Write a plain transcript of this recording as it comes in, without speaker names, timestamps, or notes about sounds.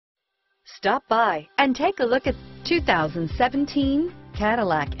Stop by and take a look at 2017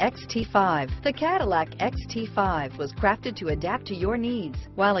 Cadillac XT5. The Cadillac XT5 was crafted to adapt to your needs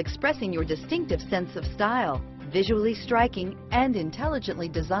while expressing your distinctive sense of style. Visually striking and intelligently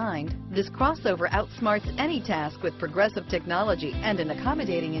designed, this crossover outsmarts any task with progressive technology and an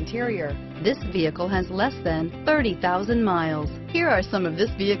accommodating interior. This vehicle has less than 30,000 miles. Here are some of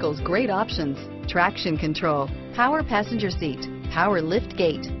this vehicle's great options: traction control, power passenger seat, power lift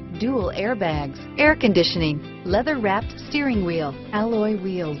gate, dual airbags, air conditioning, leather-wrapped steering wheel, alloy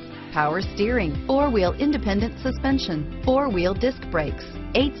wheels, power steering, four-wheel independent suspension, four-wheel disc brakes,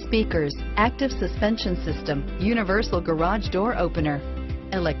 8 speakers, active suspension system, universal garage door opener,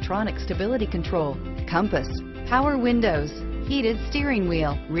 electronic stability control, compass, power windows, heated steering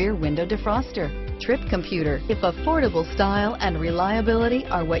wheel, rear window defroster, trip computer. If affordable style and reliability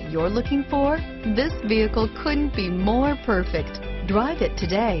are what you're looking for, this vehicle couldn't be more perfect. Drive it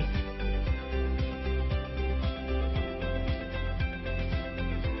today.